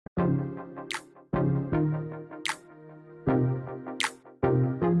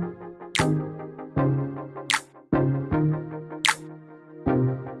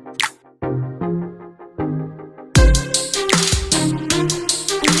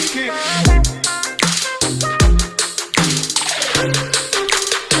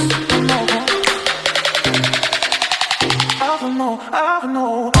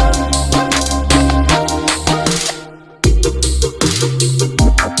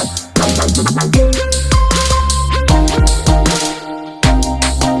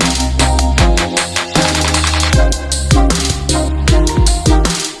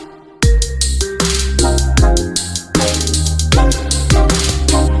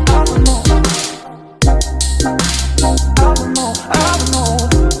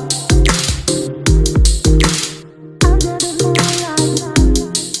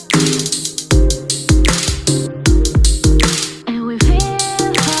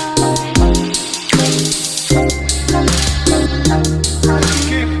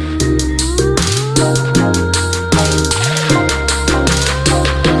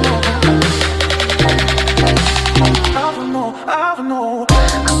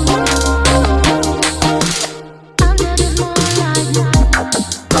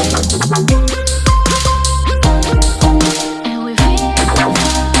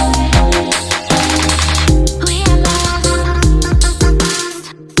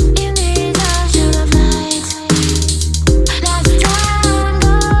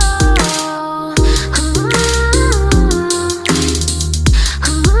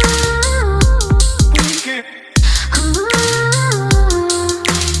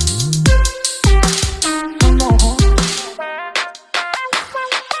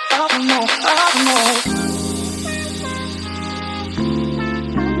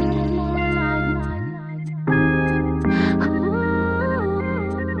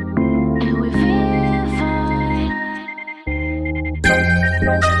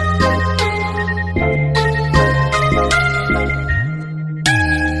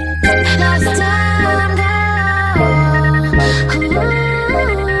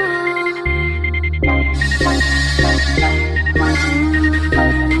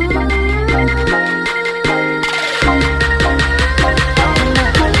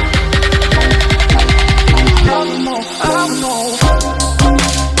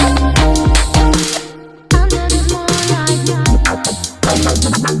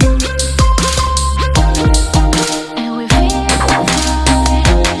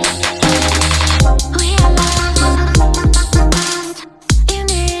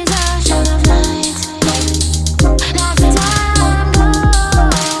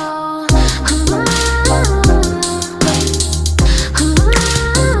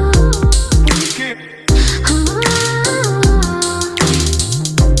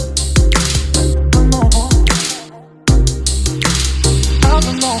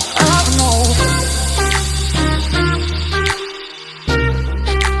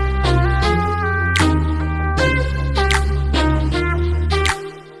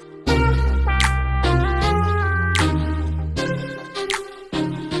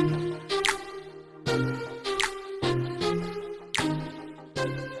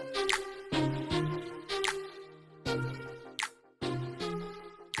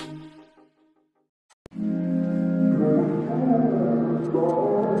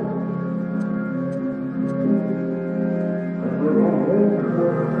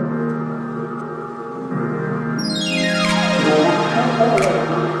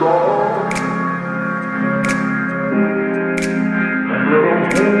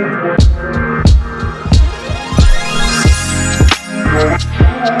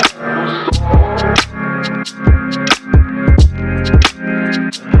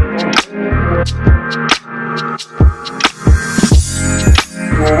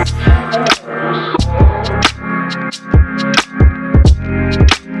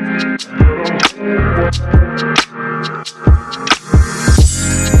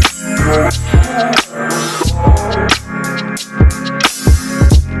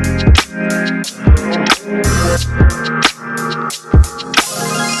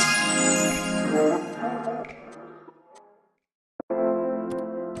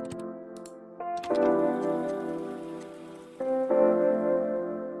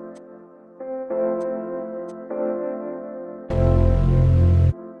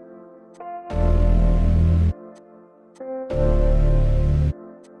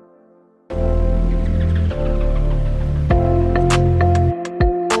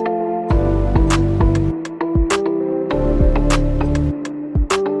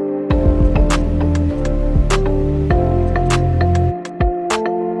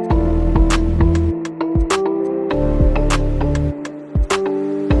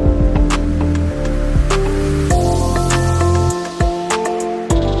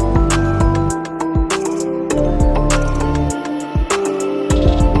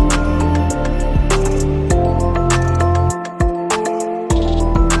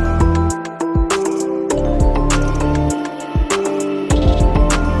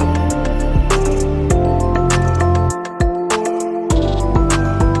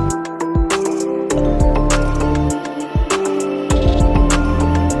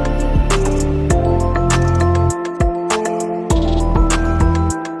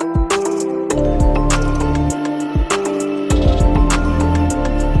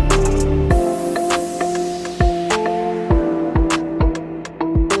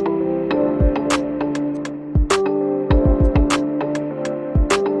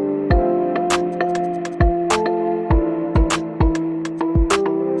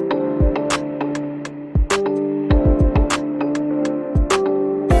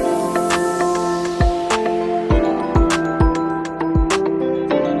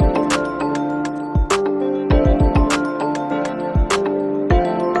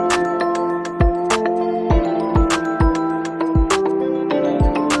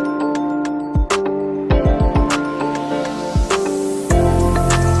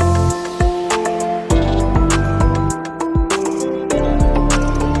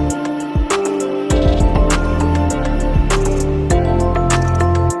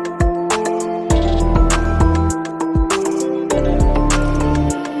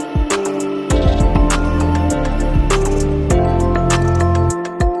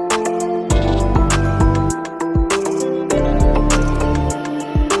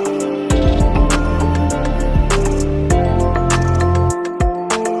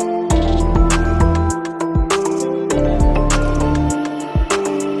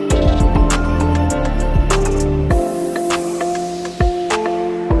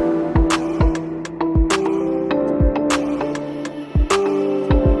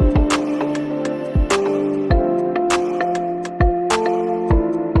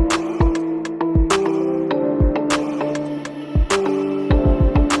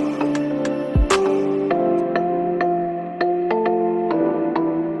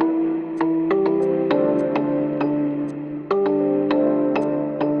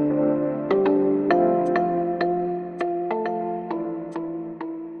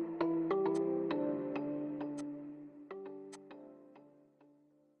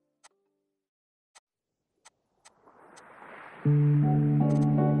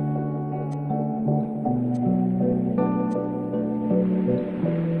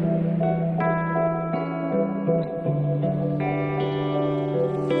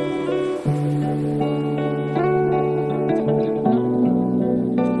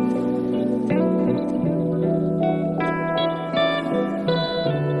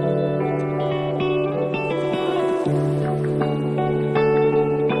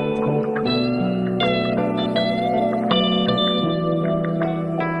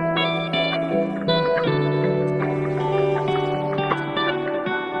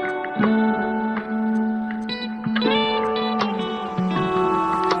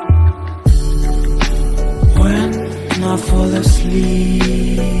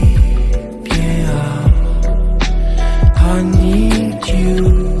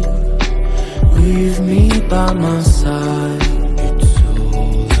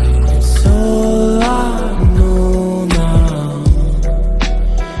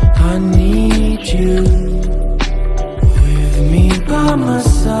you with me by my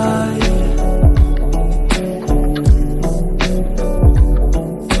side.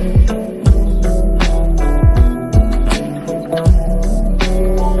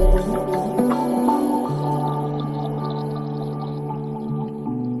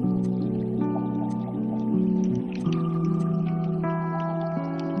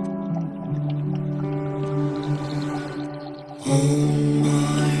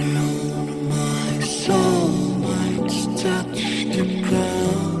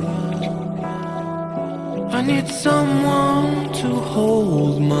 I need someone to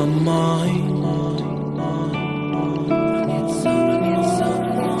hold my mind.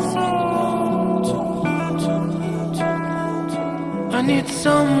 I need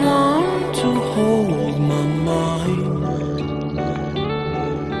someone to hold my mind.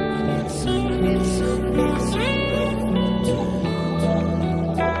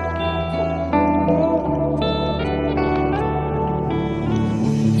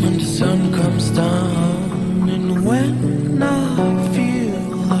 When the sun comes down and when I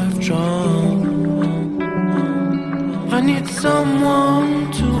feel I've drowned, I need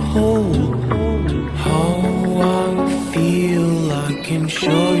someone to hold how I feel. I can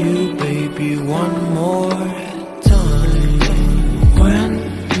show you, baby, one more time. When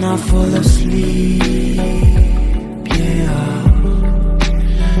I fall asleep, yeah,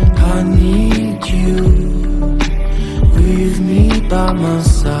 I need you with me by my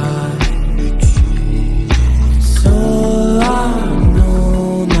side. It's all I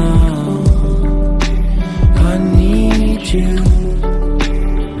know now. I need you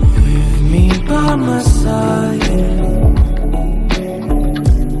with me by my side.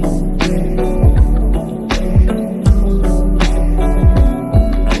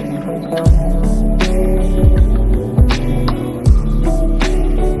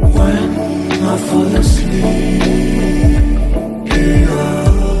 When I fall asleep,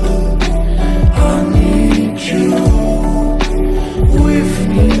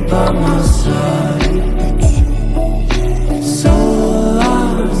 by my side. So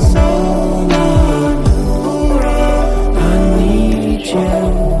I need you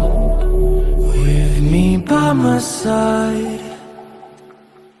with me by my side.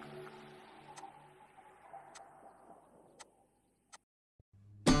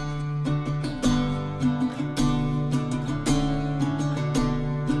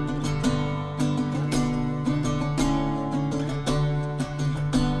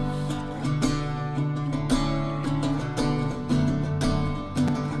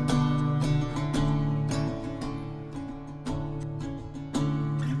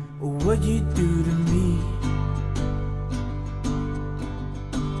 What you do to me,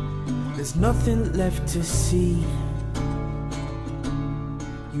 there's nothing left to see.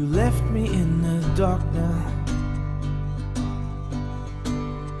 You left me in the dark now,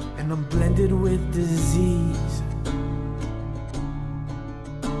 and I'm blended with disease.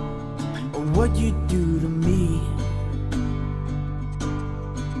 What you do to me,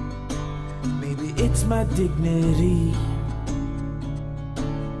 maybe it's my dignity.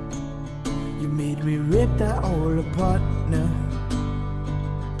 Made me rip that all apart now,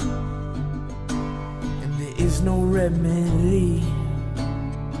 and there is no remedy.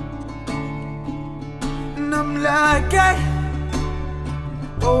 And I'm like,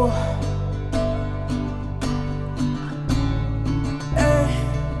 oh, hey,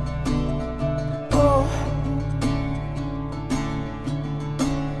 oh,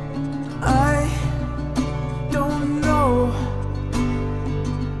 I don't know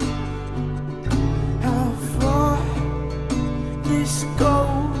this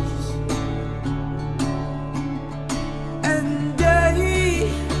goes, and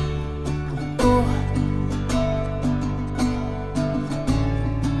oh,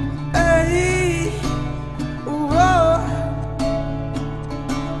 oh,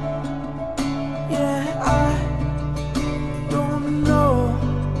 yeah, I don't know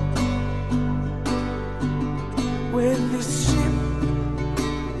where this ship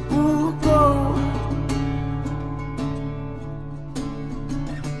will go.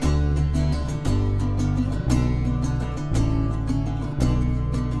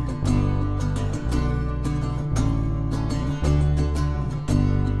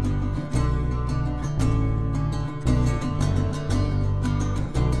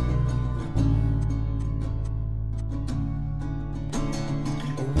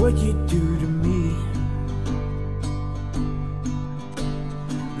 What you do to me,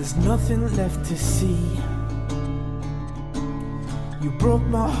 there's nothing left to see. You broke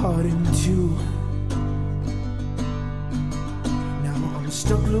my heart in two. Now I'm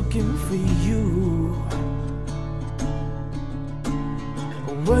stuck looking for you.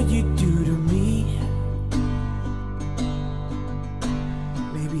 What you do to me,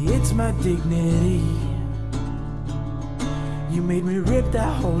 maybe it's my dignity. You made me rip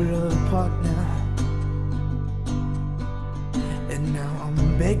that whole apart now, and now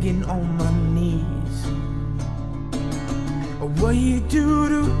I'm begging on my knees. What you do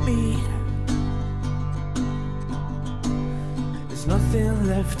to me, there's nothing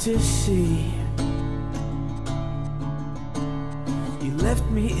left to see. You left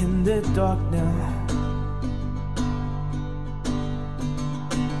me in the dark now.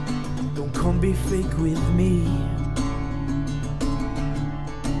 Don't come be fake with me.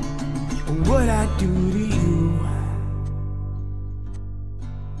 What I do to you,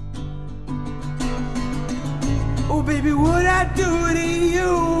 oh baby, what I do to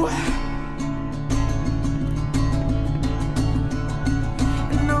you.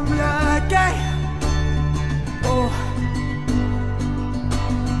 And I'm like, hey, oh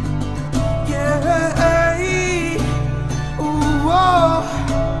yeah, oh,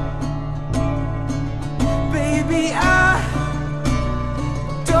 baby, I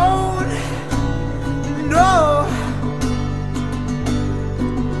don't know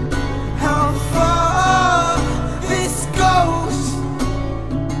how far this goes,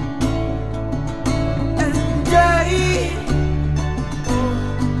 and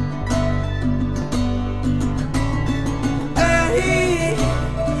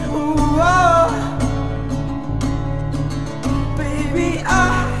baby, I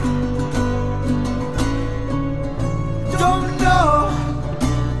don't know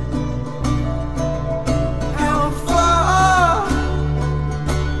how far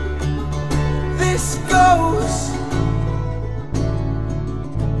this goes.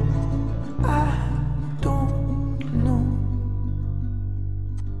 I don't know.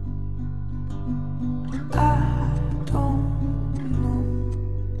 I don't know.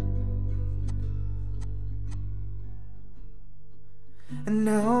 And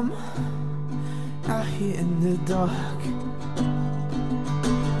now I'm out here in the dark,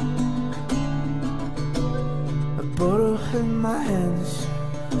 a bottle in my hands,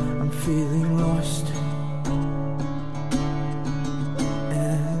 I'm feeling lost.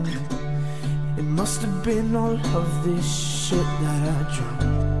 And it must have been all of this shit that I drank.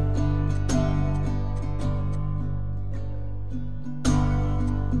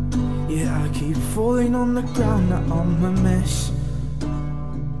 Yeah, I keep falling on the ground, now I'm a mess.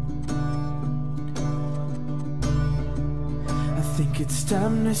 I think it's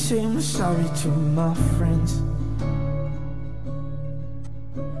time to say I'm sorry to my friends.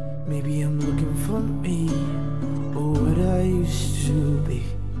 Maybe I'm looking for me, or what I used to be.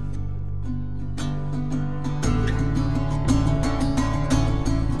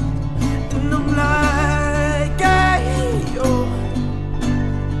 And I'm like, hey, oh,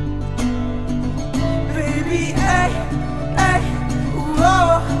 baby, hey, hey, whoa.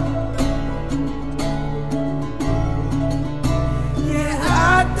 Yeah,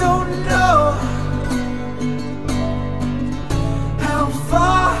 I don't know how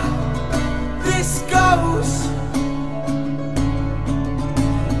far this goes,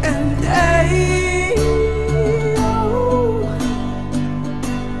 and hey, oh,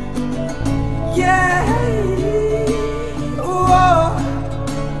 yeah, oh,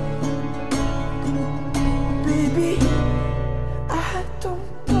 baby, I don't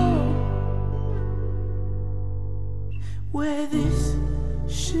know where this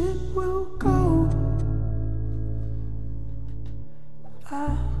shit will go.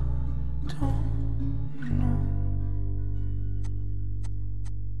 I don't know.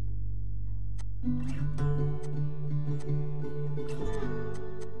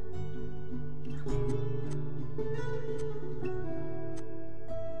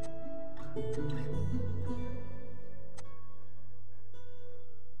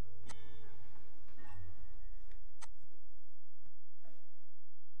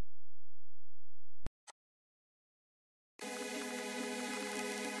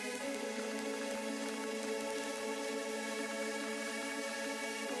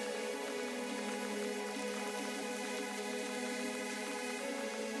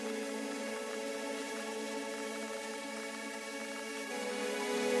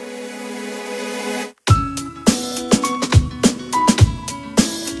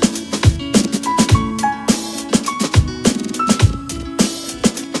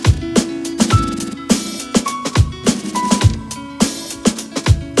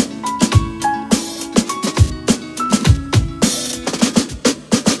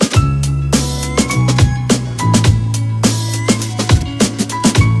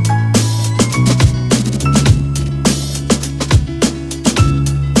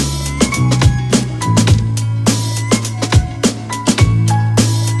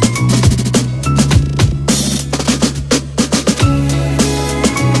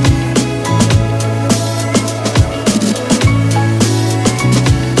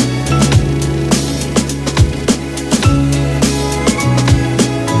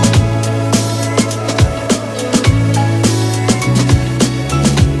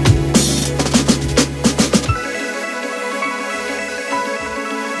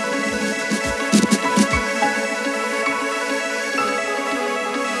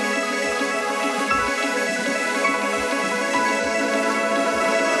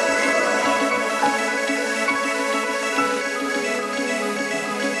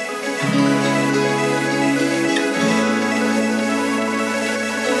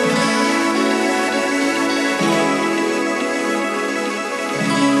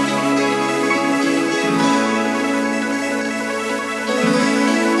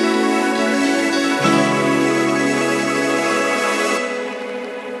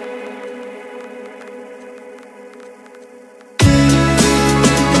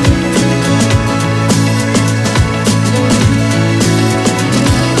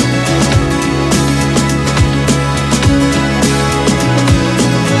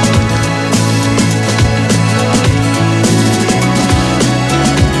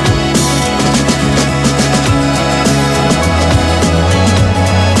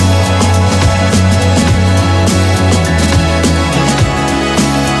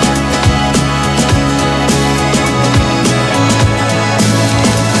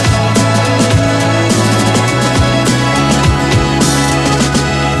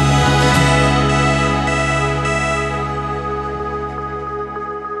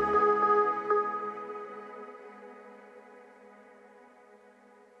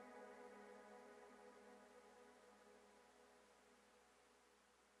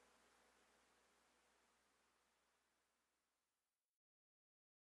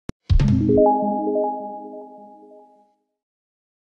 you.